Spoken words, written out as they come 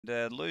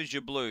Lose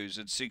Your Blues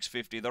at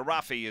 $6.50. The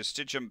roughie is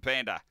Stitchem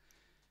Panda.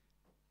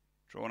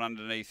 Drawn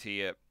underneath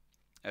here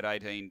at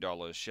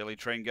 $18. Shelley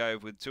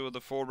Trengove with 2 of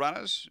the 4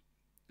 runners.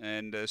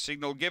 And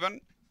signal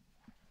given.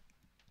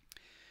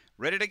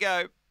 Ready to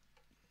go.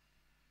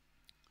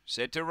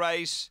 Set to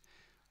race.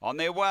 On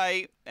their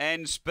way,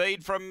 and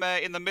speed from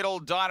in the middle,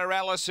 Dinah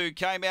Alice, who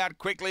came out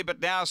quickly,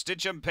 but now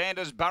Stitchem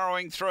Panda's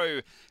burrowing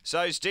through.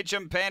 So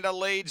Stitchem Panda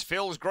leads.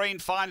 Phil's Green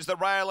finds the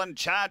rail and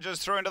charges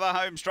through into the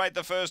home straight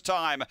the first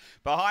time.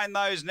 Behind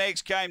those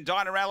next came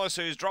Dinah Alice,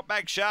 who's dropped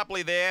back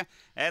sharply there.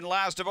 And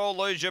last of all,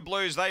 Lose Your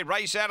Blues. They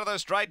race out of the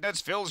straight, and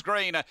it's Phil's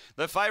Green.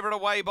 The favourite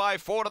away by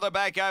 4 to the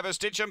back over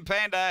Stitchem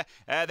Panda.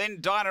 Then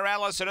Dinah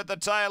Alice, and at the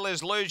tail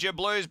is Lose Your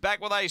Blues.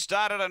 Back where they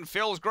started, and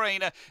Phil's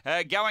Green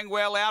going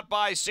well out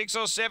by 6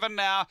 or 7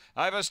 now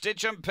over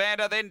Stitchem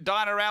Panda. Then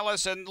Dinah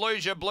Alice and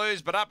Lose Your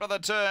Blues, but up to the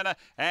turn.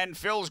 And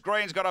Phil's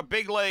Green's got a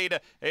big lead.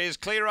 Is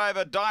clear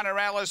over Dinah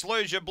Alice,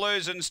 Lose Your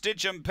Blues, and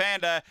Stitchem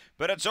Panda.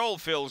 But it's all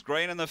Phil's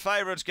Green, and the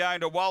favourite's going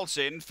to waltz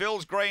in.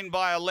 Phil's Green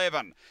by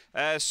 11.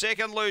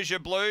 Second, Lose Your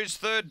Blues.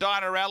 Third,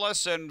 Dinah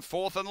Alice. And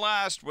fourth and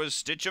last was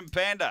Stitchem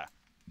Panda.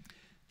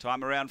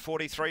 Time around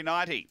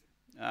 43.90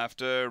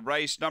 after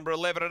race number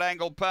 11 at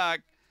Angle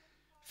Park.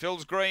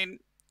 Phil's Green,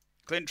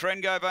 Clint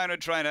Trengove, owner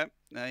trainer.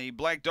 A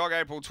black dog,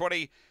 April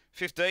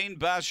 2015.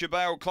 Bars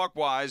Chabale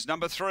clockwise.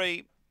 Number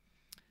 3.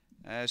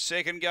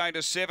 Second going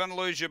to 7,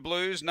 Lose Your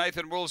Blues.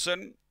 Nathan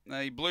Wilson.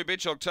 A blue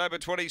bitch, October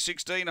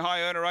 2016.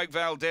 High earner,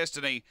 Oakvale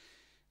Destiny.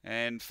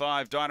 And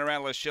 5, Dinah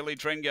Alice, Shelley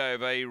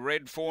Trengove. A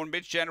red fawn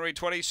bitch, January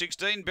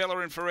 2016. Bella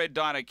Infrared,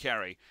 Dinah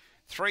Carey.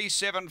 3,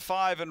 7,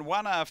 5 and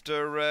 1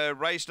 after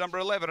race number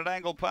 11 at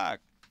Angle Park.